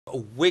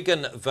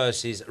Wigan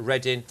versus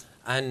Reading.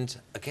 And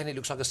again, it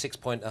looks like a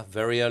 6-pointer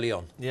very early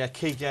on. Yeah,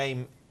 key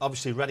game.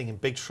 Obviously, Reading in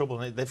big trouble.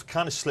 They've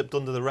kind of slipped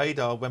under the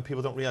radar when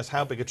people don't realise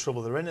how big a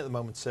trouble they're in at the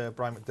moment,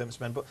 Brian McDermott's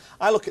men. But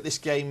I look at this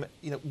game,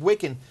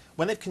 Wigan,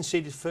 when they've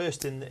conceded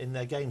first in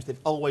their games, they've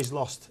always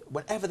lost.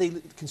 Whenever they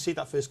concede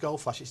that first goal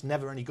flash, it's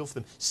never any good for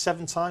them.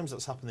 7 times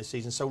that's happened this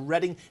season. So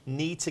Reading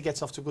need to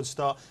get off to a good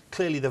start.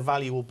 Clearly, the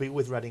value will be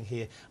with Reading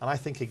here. And I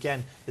think,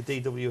 again, the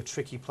DW a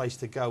tricky place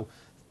to go.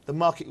 The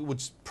market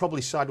would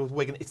probably side with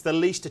Wigan. It's the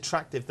least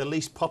attractive, the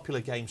least popular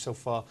game so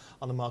far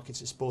on the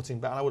markets at Sporting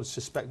Bet. And I would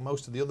suspect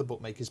most of the other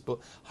bookmakers. But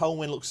home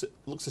win looks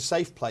a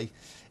safe play.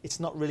 It's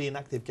not really an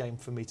active game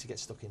for me to get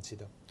stuck into,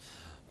 though.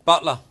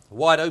 Butler,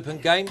 wide open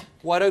game,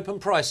 wide open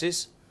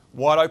prices.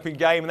 Wide open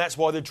game, and that's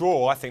why the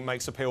draw, I think,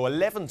 makes appeal.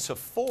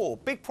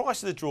 11-4. Big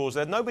price of the draws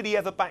there. Nobody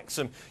ever backs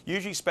them.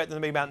 Usually expect them to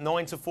be about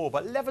 9-4,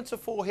 but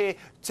 11-4 here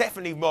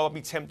definitely will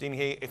be tempting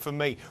here for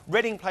me.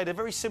 Reading played a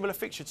very similar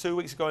fixture 2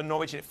 weeks ago in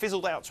Norwich, and it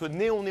fizzled out to a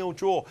 0-0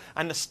 draw.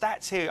 And the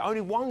stats here, only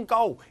 1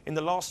 goal in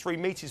the last 3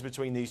 meetings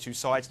between these two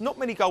sides. Not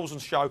many goals on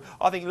show.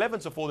 I think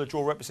 11-4, the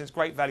draw represents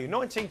great value.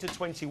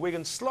 19-20,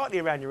 Wigan slightly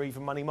around your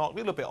even money mark, a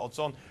little bit odds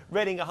on.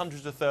 Reading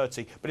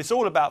 100-30, but it's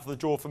all about for the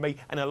draw for me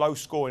and a low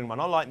scoring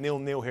one. I like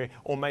 0-0 here,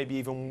 or maybe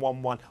even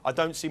 1-1. I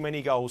don't see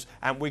many goals,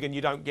 and Wigan,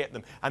 you don't get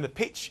them. And the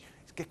pitch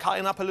is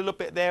cutting up a little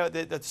bit there at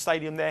the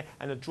stadium there,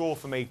 and a draw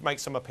for me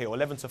makes some appeal.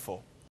 11-4.